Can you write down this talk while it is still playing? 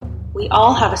We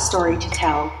all have a story to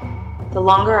tell. The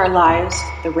longer our lives,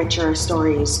 the richer our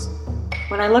stories.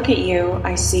 When I look at you,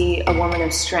 I see a woman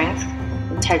of strength,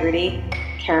 integrity,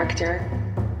 character.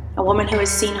 A woman who has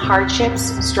seen hardships,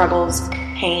 struggles,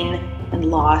 pain, and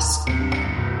loss.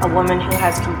 A woman who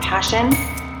has compassion,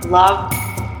 love,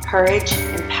 courage,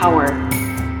 and power.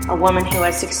 A woman who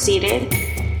has succeeded,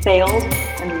 failed,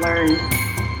 and learned.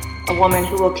 A woman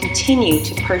who will continue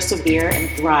to persevere and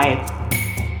thrive.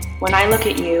 When I look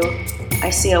at you, I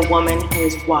see a woman who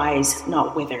is wise,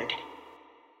 not withered.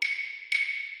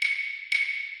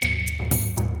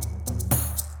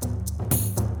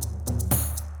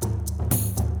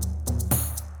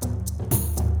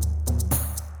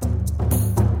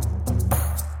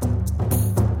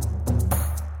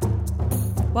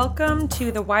 Welcome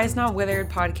to the Wise Not Withered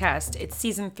podcast. It's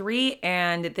season 3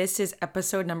 and this is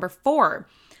episode number 4.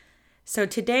 So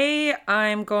today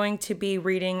I'm going to be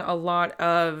reading a lot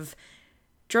of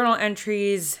journal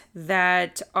entries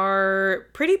that are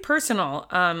pretty personal.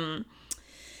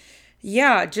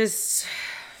 Just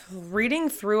reading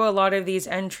through a lot of these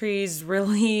entries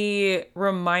really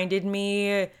reminded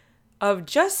me of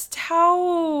just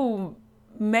how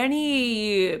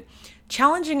many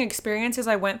challenging experiences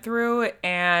I went through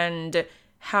and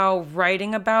how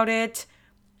writing about it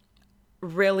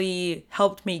really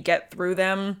helped me get through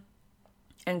them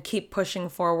and keep pushing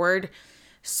forward.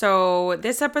 So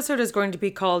this episode is going to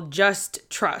be called Just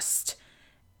Trust.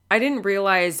 I didn't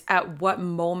realize at what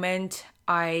moment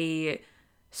I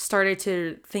started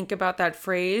to think about that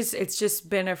phrase. It's just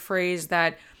been a phrase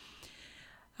that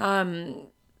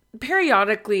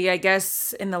periodically, I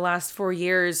guess, in the last 4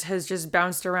 years has just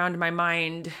bounced around my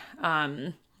mind,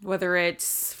 whether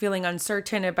it's feeling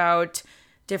uncertain about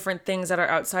different things that are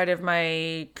outside of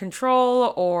my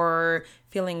control or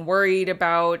feeling worried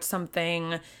about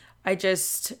something. It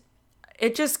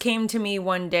just came to me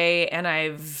one day and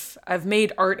I've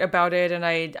made art about it, and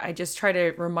I just try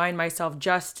to remind myself,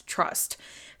 just trust.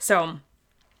 So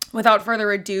without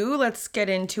further ado, let's get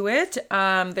into it.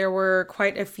 There were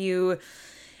quite a few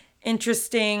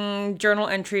interesting journal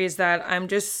entries that I'm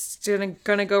just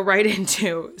gonna go right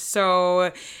into.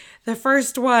 So the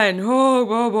first one,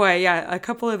 oh boy, yeah, a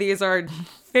couple of these are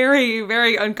very,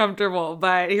 very uncomfortable,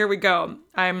 but here we go.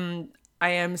 I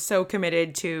am so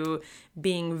committed to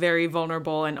being very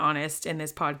vulnerable and honest in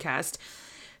this podcast.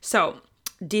 So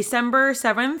December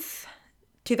 7th,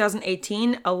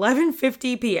 2018,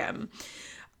 11:50 p.m.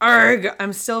 Arg,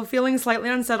 I'm still feeling slightly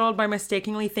unsettled by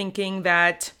mistakenly thinking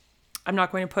that, I'm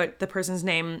not going to put the person's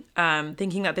name,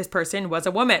 thinking that this person was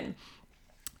a woman.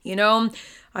 You know,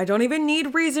 I don't even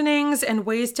need reasonings and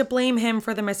ways to blame him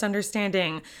for the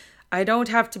misunderstanding. I don't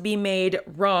have to be made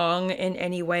wrong in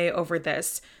any way over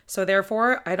this. So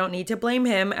therefore, I don't need to blame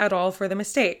him at all for the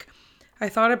mistake. I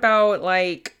thought about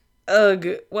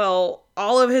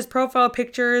all of his profile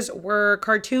pictures were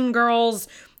cartoon girls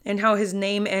and how his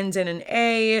name ends in an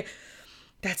A.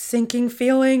 That sinking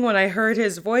feeling when I heard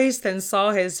his voice, then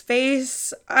saw his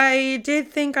face. I did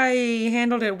think I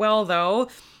handled it well, though.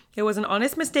 It was an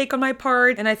honest mistake on my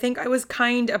part, and I think I was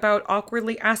kind about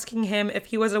awkwardly asking him if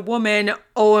he was a woman.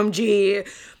 OMG.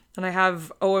 And I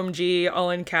have OMG all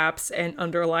in caps and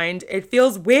underlined. It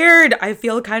feels weird. I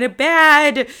feel kind of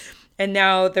bad. And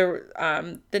now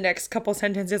the next couple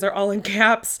sentences are all in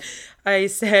caps. I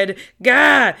said,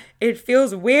 "Gah, it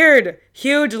feels weird.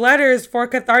 Huge letters for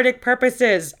cathartic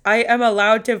purposes. I am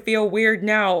allowed to feel weird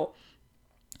now.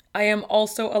 I am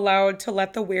also allowed to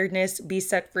let the weirdness be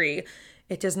set free.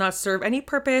 It does not serve any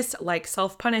purpose like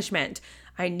self-punishment.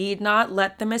 I need not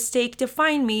let the mistake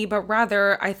define me, but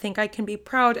rather I think I can be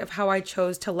proud of how I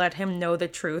chose to let him know the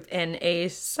truth in a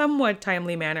somewhat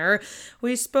timely manner.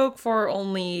 We spoke for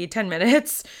only 10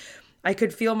 minutes. I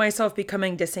could feel myself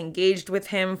becoming disengaged with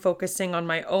him, focusing on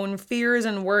my own fears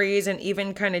and worries, and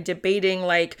even kind of debating,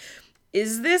 like,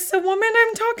 is this a woman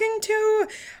I'm talking to?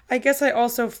 I guess I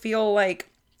also feel like,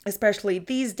 especially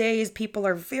these days, people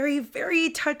are very,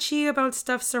 very touchy about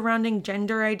stuff surrounding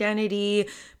gender identity,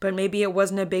 but maybe it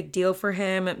wasn't a big deal for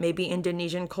him. Maybe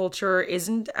Indonesian culture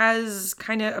isn't as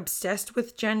kind of obsessed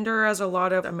with gender as a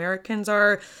lot of Americans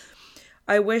are.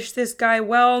 I wish this guy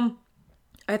well.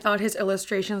 I thought his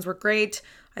illustrations were great.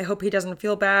 I hope he doesn't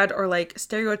feel bad or like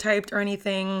stereotyped or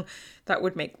anything. That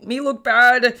would make me look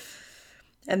bad.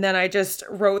 And then I just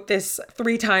wrote this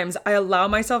 3 times. I allow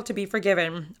myself to be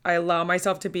forgiven. I allow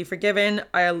myself to be forgiven.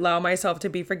 I allow myself to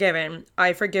be forgiven.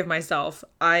 I forgive myself.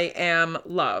 I am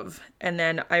love. And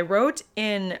then I wrote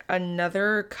in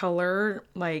another color,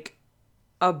 like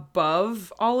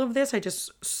above all of this. I just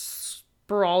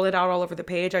sprawled it out all over the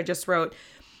page. I just wrote,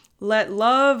 "Let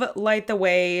love light the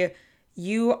way.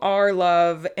 You are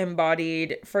love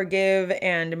embodied. Forgive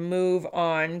and move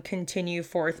on. Continue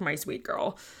forth, my sweet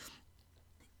girl.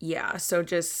 Yeah, so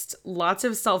just lots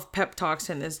of self-pep talks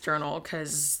in this journal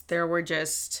because there were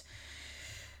just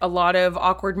a lot of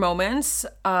awkward moments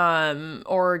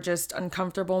or just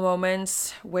uncomfortable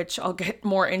moments, which I'll get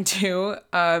more into.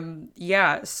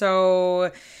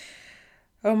 So,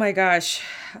 oh my gosh.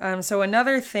 So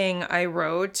another thing I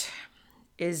wrote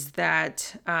is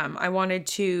that I wanted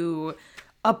to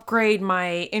upgrade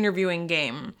my interviewing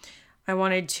game. I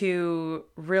wanted to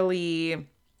really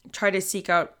try to seek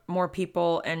out more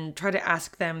people and try to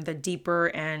ask them the deeper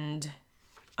and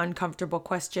uncomfortable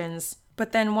questions.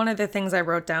 But then one of the things I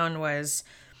wrote down was,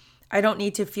 I don't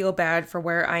need to feel bad for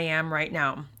where I am right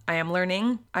now. I am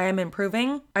learning. I am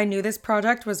improving. I knew this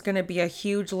project was going to be a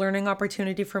huge learning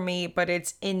opportunity for me, but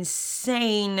it's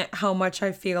insane how much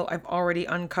I feel I've already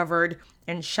uncovered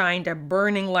and shined a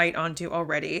burning light onto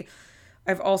already.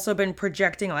 I've also been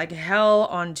projecting like hell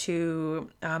onto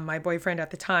my boyfriend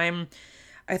at the time.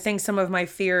 I think some of my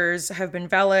fears have been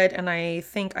valid, and I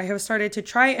think I have started to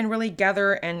try and really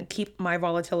gather and keep my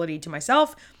volatility to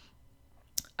myself.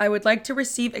 I would like to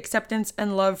receive acceptance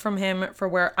and love from him for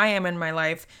where I am in my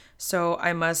life, so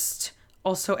I must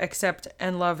also accept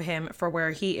and love him for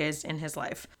where he is in his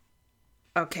life.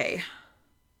 Okay,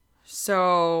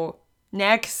 so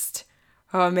next,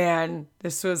 oh man,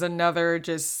 this was another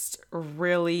just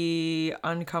really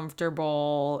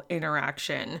uncomfortable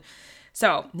interaction.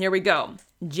 So here we go.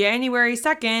 January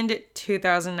 2nd,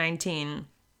 2019.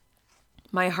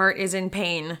 My heart is in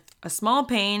pain. A small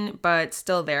pain, but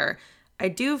still there. I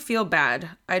do feel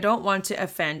bad. I don't want to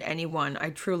offend anyone. I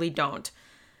truly don't.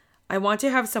 I want to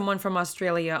have someone from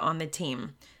Australia on the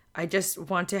team. I just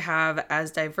want to have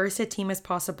as diverse a team as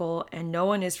possible, and no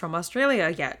one is from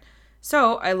Australia yet.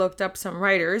 So I looked up some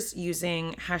writers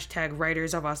using hashtag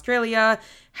Writers of Australia,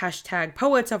 hashtag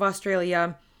Poets of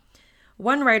Australia.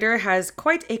 One writer has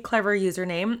quite a clever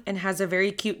username and has a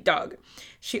very cute dog.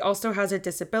 She also has a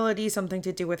disability, something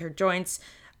to do with her joints.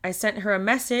 I sent her a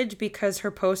message because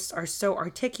her posts are so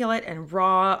articulate and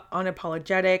raw,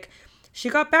 unapologetic. She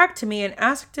got back to me and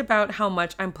asked about how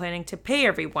much I'm planning to pay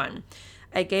everyone.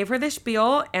 I gave her the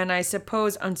spiel, and I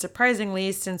suppose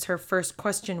unsurprisingly, since her first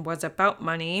question was about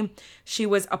money, she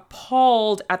was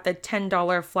appalled at the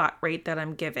 $10 flat rate that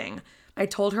I'm giving. I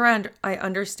told her I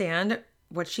understand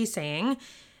what she's saying,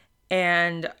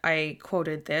 and I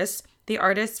quoted this. The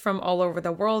artists from all over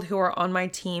the world who are on my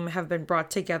team have been brought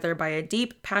together by a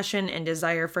deep passion and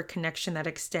desire for connection that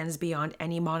extends beyond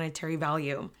any monetary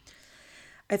value.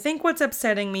 I think what's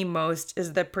upsetting me most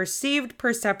is the perceived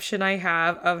perception I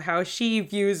have of how she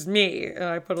views me. And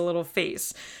I put a little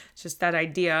face. It's just that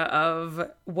idea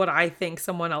of what I think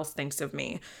someone else thinks of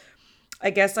me. I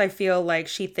guess I feel like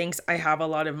she thinks I have a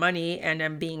lot of money and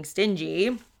am being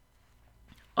stingy.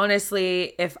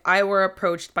 Honestly, if I were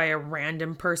approached by a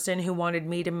random person who wanted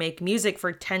me to make music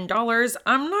for $10,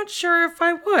 I'm not sure if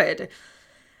I would.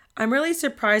 I'm really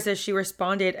surprised that she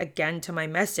responded again to my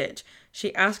message.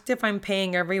 She asked if I'm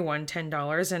paying everyone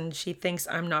 $10 and she thinks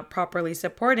I'm not properly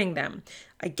supporting them.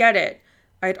 I get it.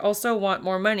 I'd also want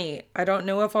more money. I don't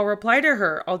know if I'll reply to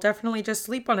her. I'll definitely just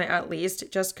sleep on it at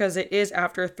least, just because it is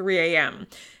after 3 a.m.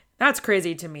 That's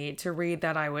crazy to me to read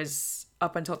that I was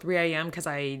up until 3 a.m. because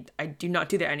I do not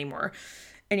do that anymore.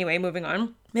 Anyway, moving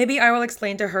on. Maybe I will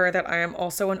explain to her that I am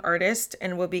also an artist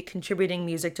and will be contributing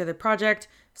music to the project.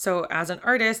 So as an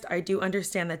artist, I do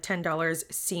understand that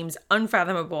 $10 seems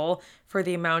unfathomable for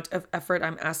the amount of effort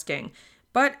I'm asking.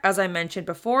 But as I mentioned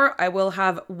before, I will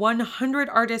have 100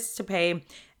 artists to pay,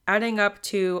 adding up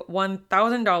to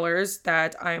 $1,000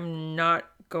 that I'm not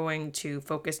going to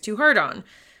focus too hard on.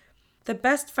 The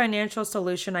best financial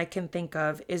solution I can think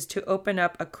of is to open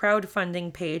up a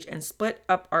crowdfunding page and split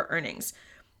up our earnings.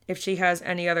 If she has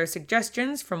any other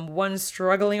suggestions from one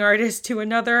struggling artist to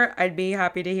another, I'd be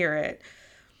happy to hear it.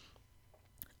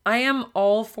 I am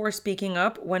all for speaking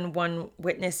up when one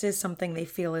witnesses something they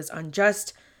feel is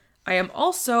unjust. I am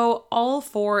also all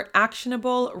for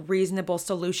actionable, reasonable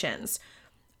solutions.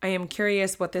 I am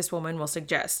curious what this woman will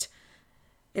suggest.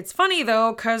 It's funny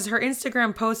though, because her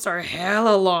Instagram posts are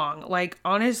hella long. Like,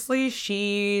 honestly,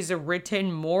 she's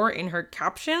written more in her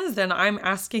captions than I'm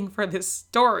asking for this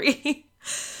story.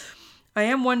 I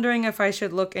am wondering if I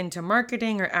should look into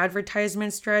marketing or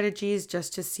advertisement strategies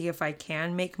just to see if I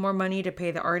can make more money to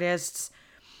pay the artists.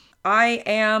 I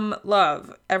am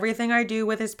love. Everything I do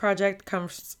with this project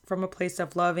comes from a place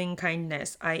of loving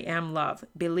kindness. I am love.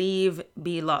 Believe,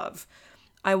 be love.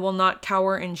 I will not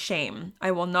cower in shame.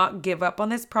 I will not give up on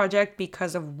this project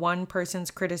because of one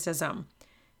person's criticism.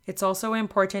 It's also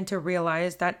important to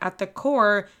realize that at the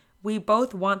core, we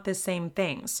both want the same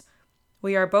things.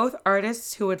 We are both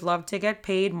artists who would love to get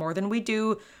paid more than we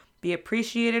do, be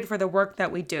appreciated for the work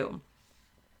that we do.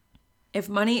 If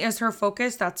money is her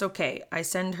focus, that's okay. I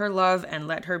send her love and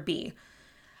let her be.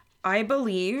 I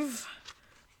believe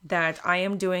that I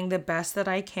am doing the best that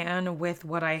I can with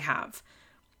what I have.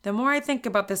 The more I think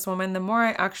about this woman, the more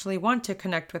I actually want to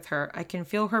connect with her. I can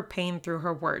feel her pain through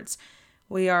her words.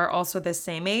 We are also the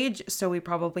same age, so we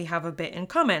probably have a bit in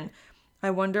common. I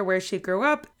wonder where she grew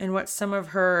up and what some of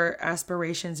her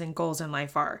aspirations and goals in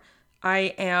life are.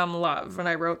 I am love. And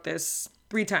I wrote this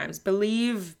 3 times.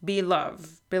 Believe, be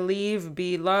love. Believe,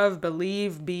 be love.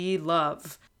 Believe, be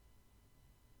love.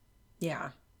 Yeah.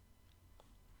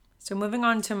 So moving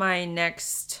on to my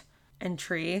next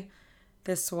entry.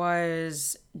 This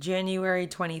was January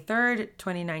 23rd,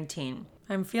 2019.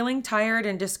 I'm feeling tired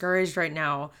and discouraged right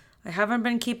now. I haven't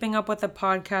been keeping up with the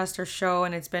podcast or show,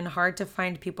 and it's been hard to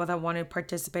find people that want to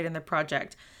participate in the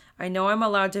project. I know I'm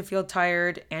allowed to feel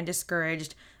tired and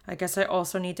discouraged. I guess I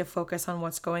also need to focus on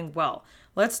what's going well.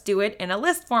 Let's do it in a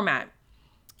list format.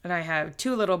 And I have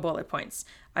 2 little bullet points.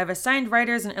 I've assigned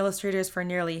writers and illustrators for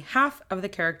nearly half of the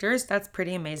characters. That's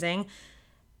pretty amazing.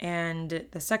 And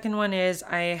the second one is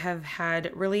I have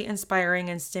had really inspiring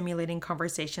and stimulating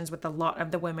conversations with a lot of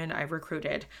the women I've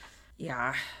recruited.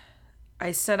 Yeah,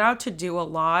 I set out to do a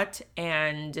lot,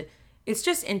 and it's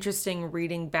just interesting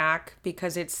reading back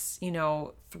because it's,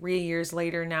 3 years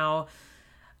later now.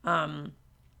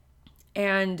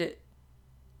 And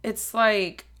it's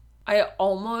like, I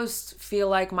almost feel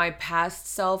like my past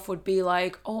self would be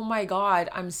like, oh my God,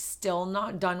 I'm still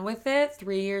not done with it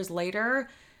 3 years later.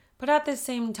 But at the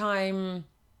same time,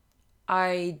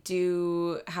 I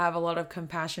do have a lot of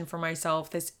compassion for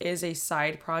myself. This is a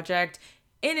side project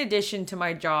in addition to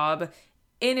my job,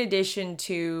 in addition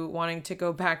to wanting to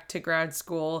go back to grad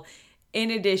school,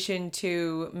 in addition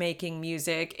to making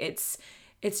music. It's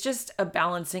just a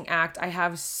balancing act. I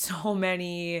have so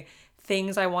many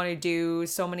things I want to do,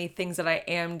 so many things that I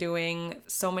am doing,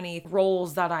 so many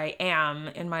roles that I am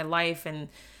in my life, and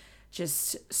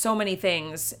just so many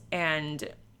things. And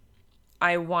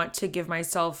I want to give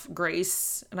myself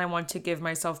grace, and I want to give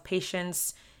myself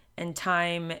patience and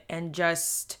time, and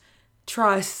just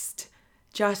trust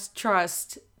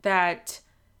that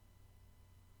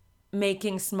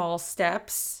making small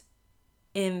steps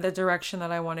in the direction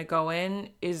that I want to go in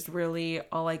is really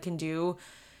all I can do.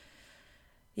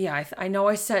 Yeah, I know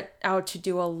I set out to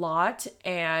do a lot,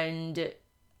 and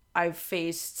I've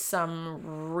faced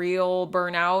some real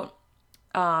burnout.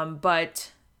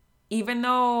 But even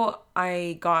though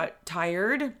I got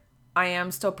tired, I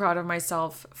am still proud of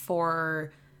myself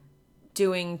for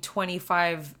doing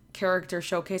 25 character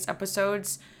showcase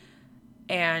episodes.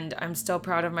 And I'm still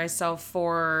proud of myself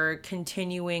for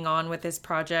continuing on with this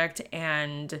project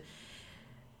and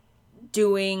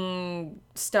doing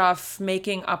stuff,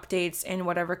 making updates in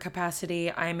whatever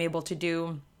capacity I'm able to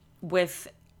do with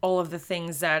all of the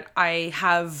things that I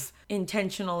have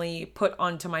intentionally put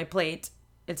onto my plate.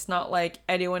 It's not like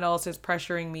anyone else is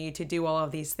pressuring me to do all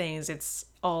of these things. It's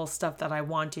all stuff that I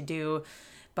want to do,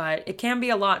 but it can be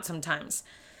a lot sometimes.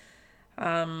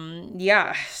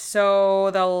 So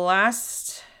the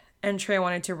last entry I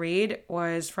wanted to read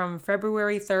was from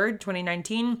February 3rd,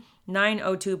 2019,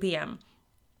 9:02 p.m.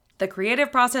 The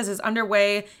creative process is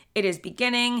underway. It is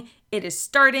beginning. It is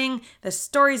starting. The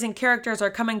stories and characters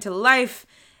are coming to life,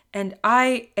 and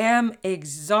I am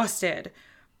exhausted.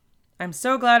 I'm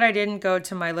so glad I didn't go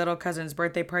to my little cousin's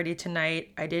birthday party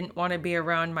tonight. I didn't want to be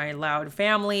around my loud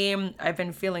family. I've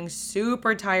been feeling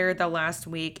super tired the last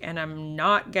week, and I'm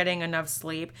not getting enough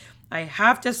sleep. I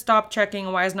have to stop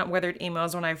checking Why Is Not Withered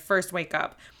emails when I first wake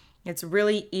up. It's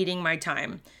really eating my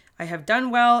time. I have done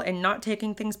well in not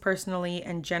taking things personally,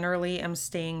 and generally am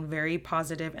staying very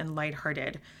positive and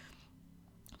lighthearted.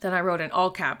 Then I wrote in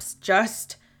all caps,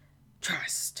 just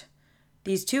trust.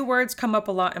 These 2 words come up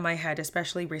a lot in my head,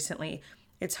 especially recently.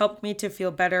 It's helped me to feel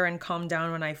better and calm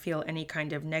down when I feel any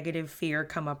kind of negative fear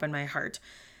come up in my heart.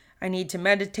 I need to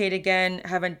meditate again.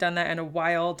 Haven't done that in a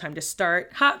while. Time to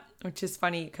start. Which is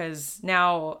funny because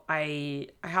now I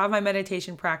have my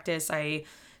meditation practice. I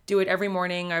do it every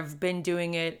morning. I've been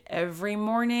doing it every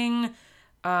morning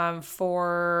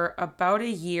for about a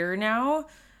year now.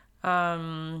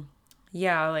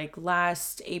 Like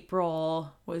last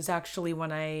April was actually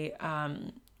when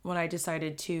I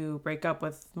decided to break up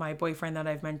with my boyfriend that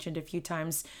I've mentioned a few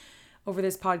times over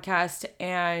this podcast.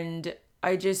 And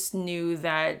I just knew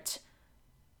that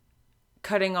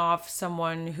cutting off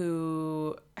someone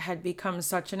who had become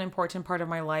such an important part of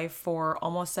my life for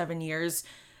almost 7 years,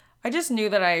 I just knew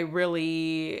that I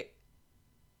really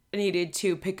needed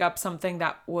to pick up something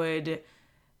that would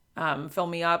fill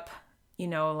me up,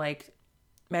 like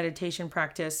meditation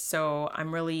practice. So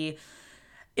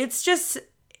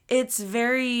it's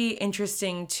very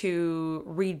interesting to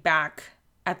read back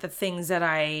at the things that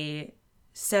I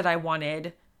said I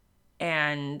wanted.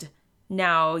 And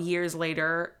now, years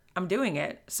later, I'm doing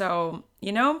it. So,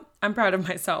 I'm proud of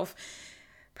myself.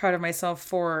 Proud of myself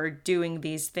for doing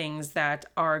these things that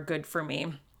are good for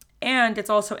me. And it's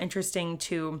also interesting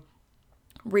to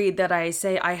read that I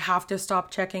say I have to stop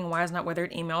checking Why Is Not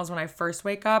Withered emails when I first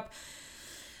wake up.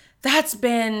 That's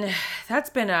been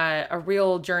a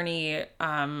real journey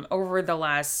over the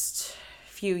last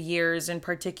few years in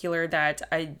particular, that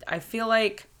I feel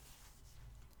like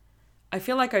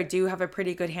I do have a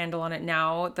pretty good handle on it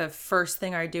now. The first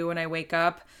thing I do when I wake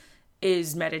up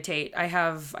is meditate. I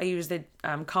use the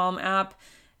Calm app,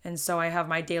 and so I have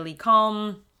my daily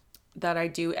Calm that I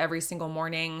do every single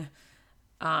morning.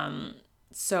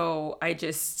 So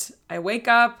I wake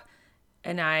up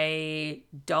and I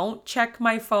don't check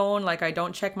my phone. Like, I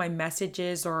don't check my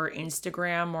messages or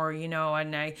Instagram or,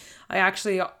 and I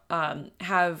actually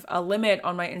have a limit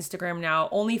on my Instagram now,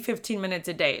 only 15 minutes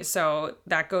a day. So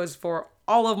that goes for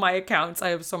all of my accounts. I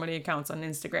have so many accounts on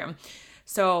Instagram.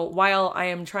 So while I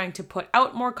am trying to put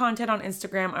out more content on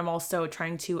Instagram, I'm also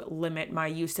trying to limit my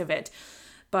use of it.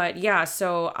 But yeah,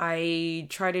 so I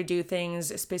try to do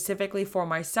things specifically for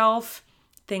myself,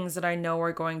 things that I know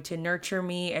are going to nurture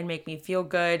me and make me feel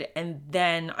good. And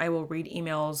then I will read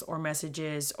emails or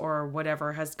messages or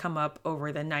whatever has come up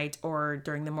over the night or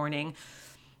during the morning.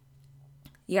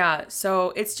 Yeah,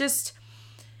 so it's just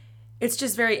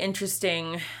very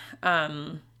interesting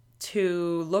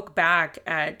to look back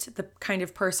at the kind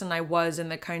of person I was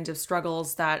and the kinds of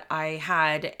struggles that I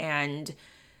had, and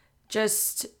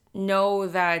just know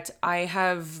that I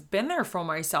have been there for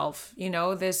myself.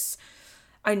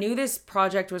 I knew this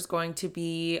project was going to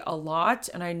be a lot,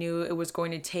 and I knew it was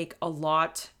going to take a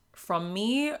lot from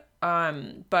me,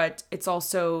 but it's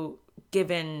also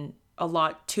given a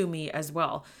lot to me as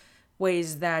well.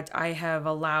 Ways that I have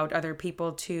allowed other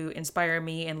people to inspire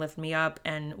me and lift me up,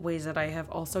 and ways that I have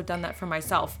also done that for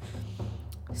myself.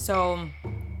 So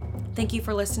thank you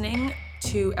for listening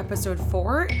to episode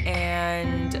 4,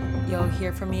 and you'll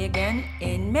hear from me again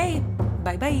in May.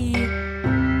 Bye-bye.